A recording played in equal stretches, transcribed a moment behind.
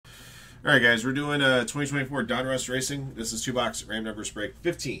All right, guys, we're doing a 2024 Donruss Racing. This is 2-box RAM numbers break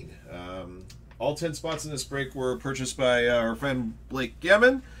 15. All 10 spots in this break were purchased by our friend Blake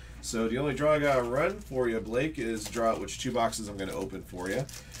Gammon. So the only draw I got to run for you, Blake, is draw out which 2 boxes I'm going to open for you.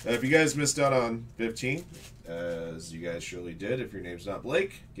 If you guys missed out on 15, as you guys surely did, if your name's not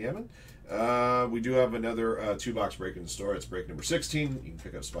Blake Gammon, we do have another 2-box break in the store. It's break number 16. You can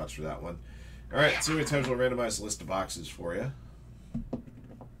pick up spots for that one. All right, so many times we'll randomize the list of boxes for you.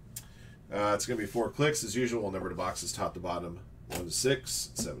 It's going to be 4 clicks. As usual, we'll number the boxes top to bottom, 1 to 6,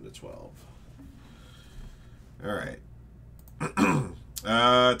 7 to 12. All right.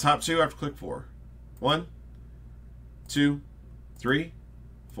 Top 2 after click 4. 1, 2, 3,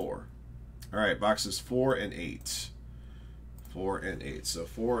 4. All right, boxes 4 and 8. 4 and 8. So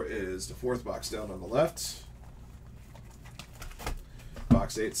 4 is the 4th box down on the left.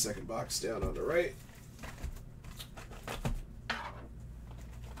 Box 8, second box down on the right.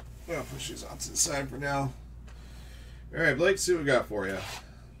 I'll push these odds inside for now. All right, Blake, see what we got for you.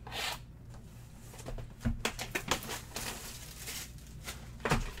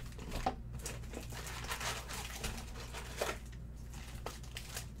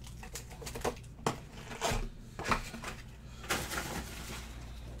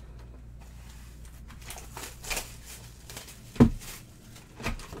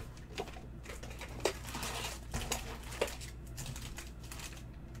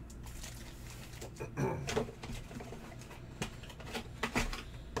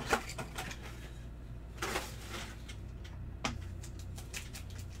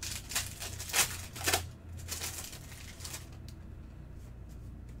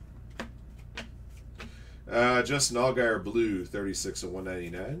 Justin Allgaier blue, 36 of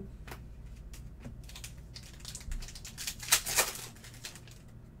 199.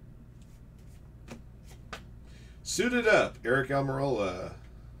 Suited up, Eric Almirola.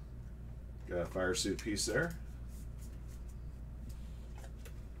 Got a fire suit piece there.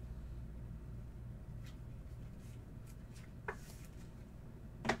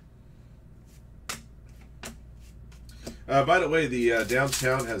 By the way, the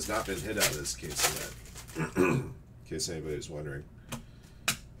downtown has not been hit out of this case yet. In case anybody's wondering.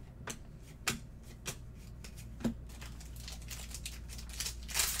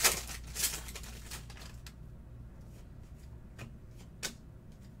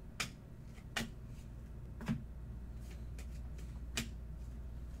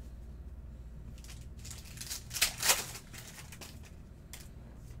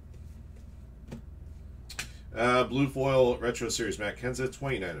 Blue foil retro series Matt Kenseth,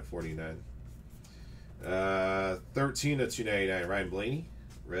 29 of 49. 13 of 299 Ryan Blaney,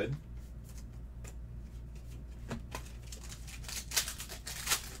 red.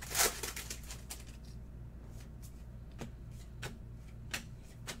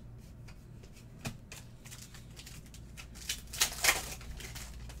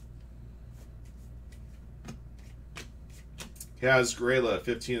 Kaz Grela,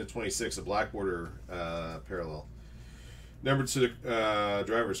 15 of 26, a black border parallel. Number to the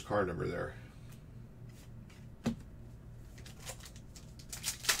driver's car number there.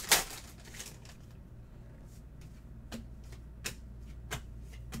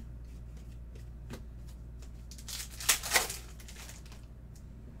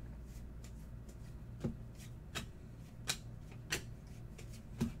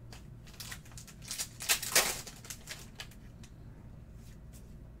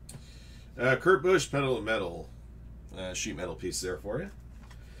 Kurt Busch, pedal to metal, sheet metal piece there for you.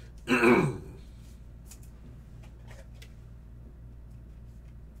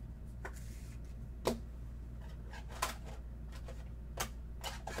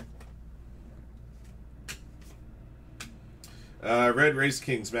 Red Race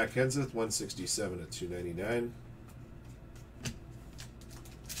Kings, Matt Kenseth, 167 of 299.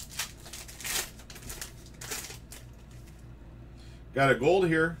 Got a gold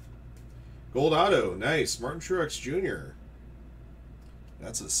here. Gold auto, nice. Martin Truex Jr.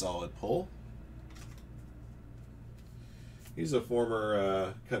 That's a solid pull. He's a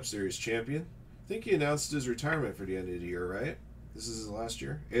former Cup Series champion. I think he announced his retirement for the end of the year, right? This is his last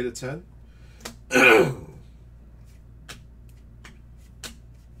year. 8 of 10.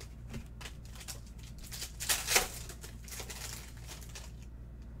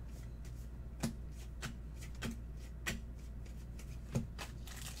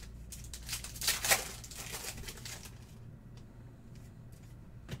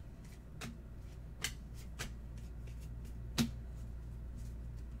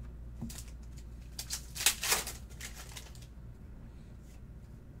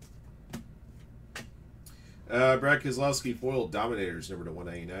 Brad Keselowski foil Dominators, number to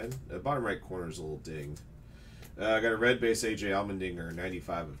 199. Bottom right corner is a little dinged. Got a red base AJ Allmendinger,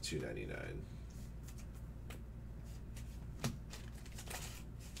 95 of 299.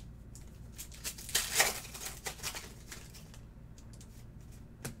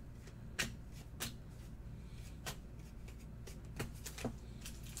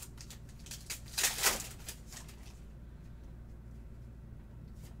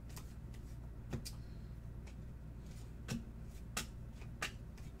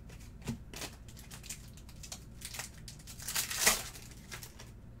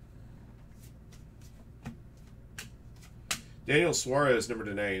 Daniel Suarez, number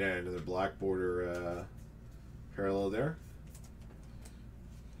to 99, another black border parallel there.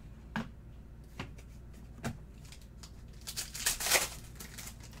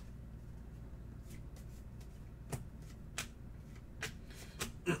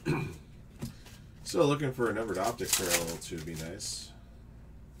 So looking for a numbered optic parallel too would be nice.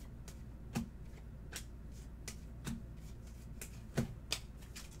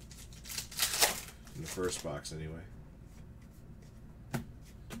 In the first box anyway.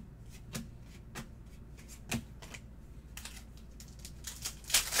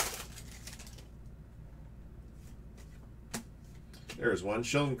 There's one.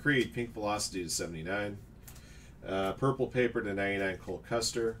 Sheldon Creed, Pink Velocity to 79. Purple Paper to 99, Cole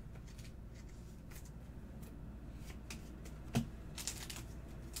Custer.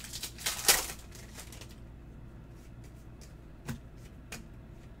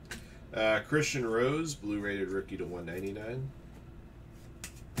 Christian Rose, Blue Rated Rookie to 199.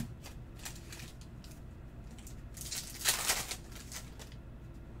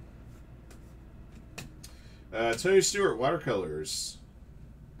 Tony Stewart, Watercolors.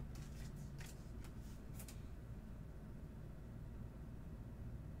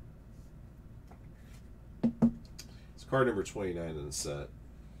 It's card number 29 in the set.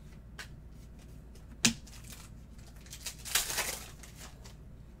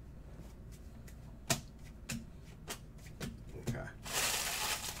 Okay.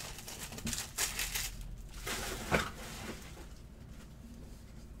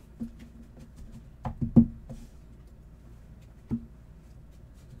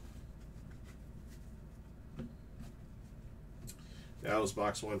 That was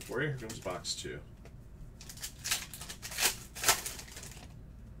box 1 for you. Here comes box 2.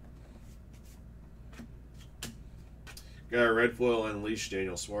 Got a red foil Unleashed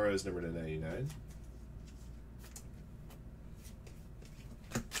Daniel Suarez, number to 99.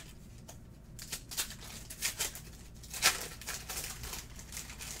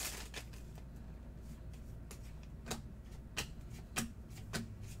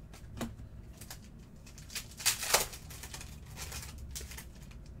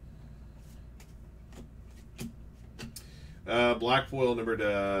 Black foil number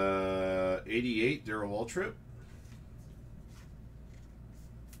to 88, Darrell Waltrip.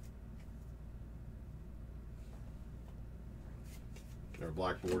 Or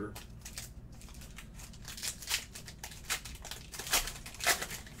black border.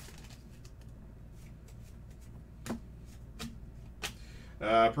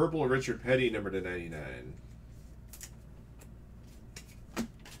 Purple Richard Petty, number to 99.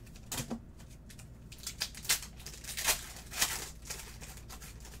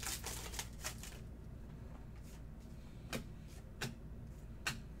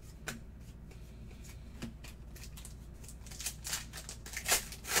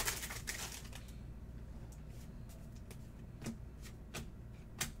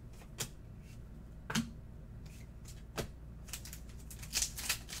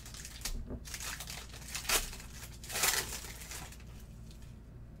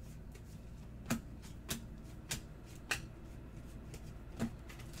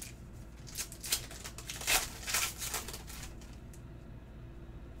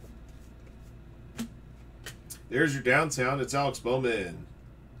 There's your downtown. It's Alex Bowman.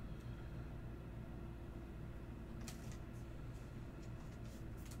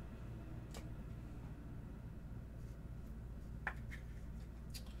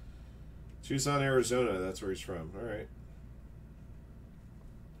 Tucson, Arizona. That's where he's from. All right.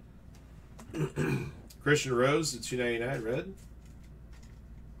 Christian Rose at 299 red.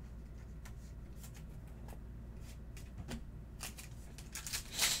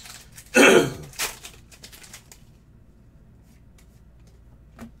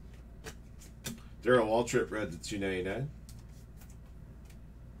 Darrell Waltrip red to 299.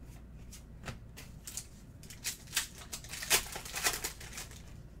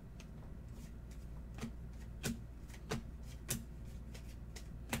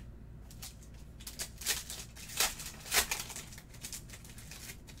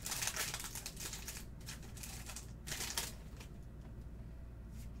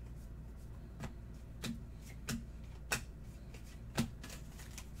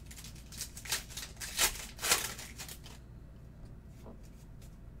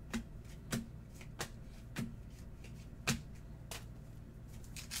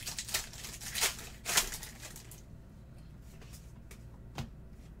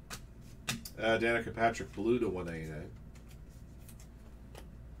 Danica Patrick, blue to 199.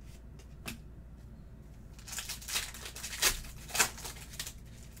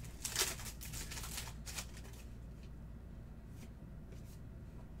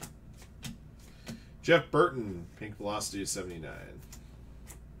 Jeff Burton, pink velocity 79.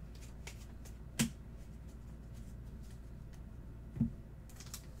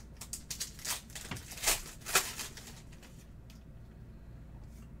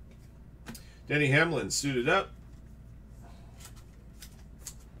 Denny Hamlin, suited up.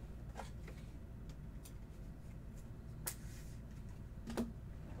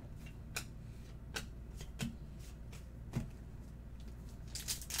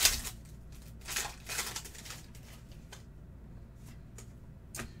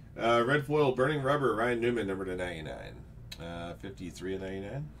 Red foil, burning rubber, Ryan Newman, number to 99. 53 and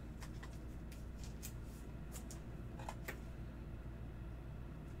 99.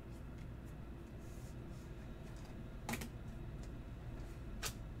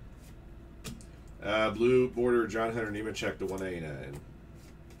 Blue border, John Hunter Nemechek to 199.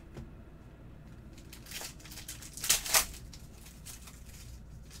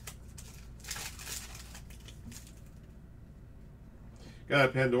 Got a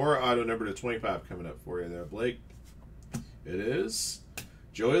Pandora auto number to 25 coming up for you there, Blake. It is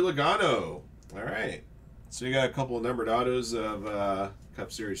Joey Logano. All right. So you got a couple of numbered autos of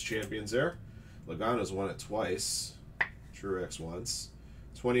Cup Series champions there. Logano's won it twice. Truex once.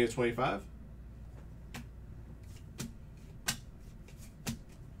 20 to 25.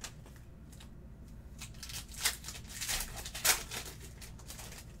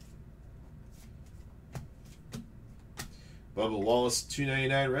 Bubba Wallace,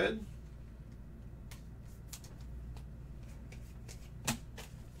 299 red.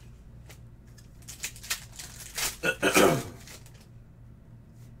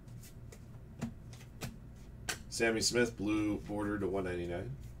 Sammy Smith, blue border to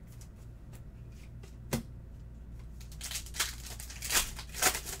 199.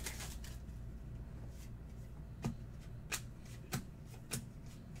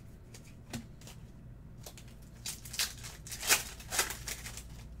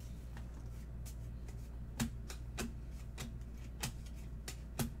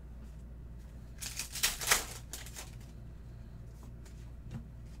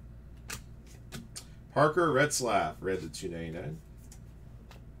 Parker Retzlaff, red to 299.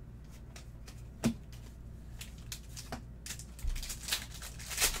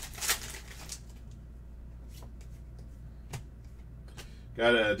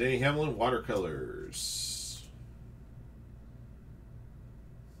 Got a Denny Hamlin, watercolors.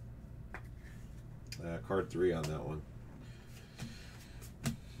 Card 3 on that one.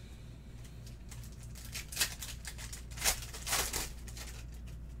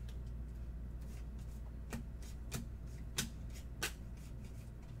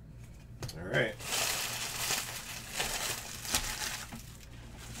 All right.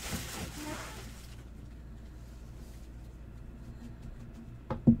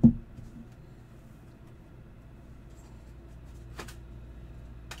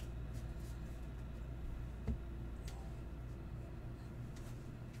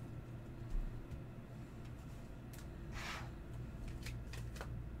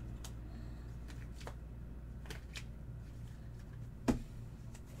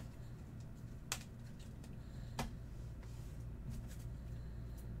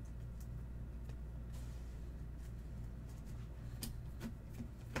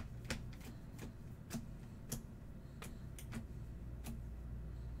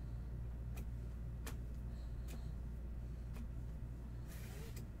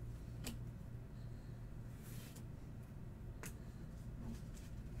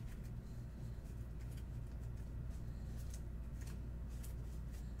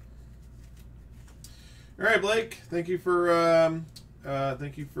 All right, Blake. Thank you for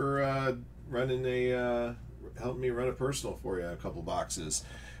running a helping me run a personal for you. A couple boxes.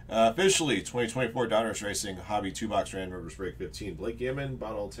 Officially, 2024 Donruss Racing Hobby 2-box random numbers break 15. Blake Gammon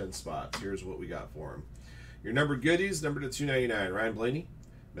bought all 10 spots. Here's what we got for him. Your numbered goodies, number to 299. Ryan Blaney,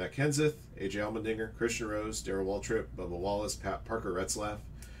 Matt Kenseth, AJ Allmendinger, Christian Rose, Darrell Waltrip, Bubba Wallace, Parker Retzlaff.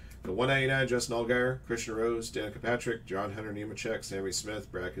 The 199, Justin Allgaier, Christian Rose, Danica Patrick, John Hunter Nemechek, Sammy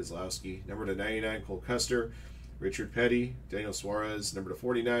Smith, Brad Keselowski. Number to 99, Cole Custer, Richard Petty, Daniel Suarez. Number to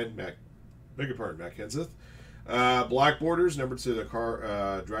 49, Matt Kenseth. Black borders, number to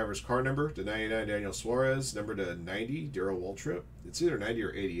the driver's car number to 99, Daniel Suarez. Number to 90, Darrell Waltrip. It's either 90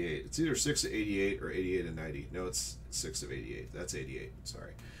 or 88. It's either 6 of 88 or 88 and 90. No, it's 6 of 88. That's 88.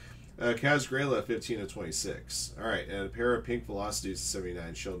 Sorry. Kaz Grayla, 15 of 26. All right, and a pair of Pink Velocities,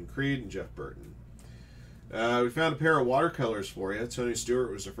 79. Sheldon Creed and Jeff Burton. We found a pair of watercolors for you. Tony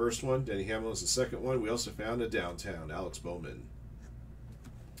Stewart was the first one. Denny Hamlin was the second one. We also found a Downtown, Alex Bowman.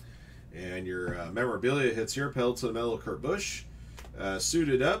 And your memorabilia hits here. Pedal to the Metal, Kurt Busch.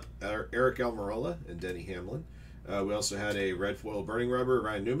 Suited Up, Eric Almirola and Denny Hamlin. We also had a red foil burning rubber,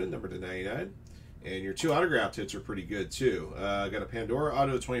 Ryan Newman, number 99. And your 2 autographed hits are pretty good, too. Got a Pandora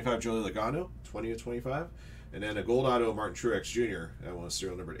auto, 25, Joey Logano, 20 of 25. And then a gold auto, Martin Truex Jr. That one was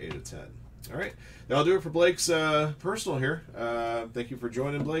serial numbered 8 of 10. All right, that'll do it for Blake's personal here. Thank you for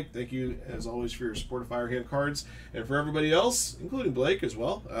joining, Blake. Thank you, as always, for your support of Firehand Cards. And for everybody else, including Blake as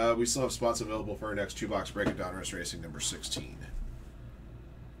well, we still have spots available for our next 2-box break of Donruss Racing number 16.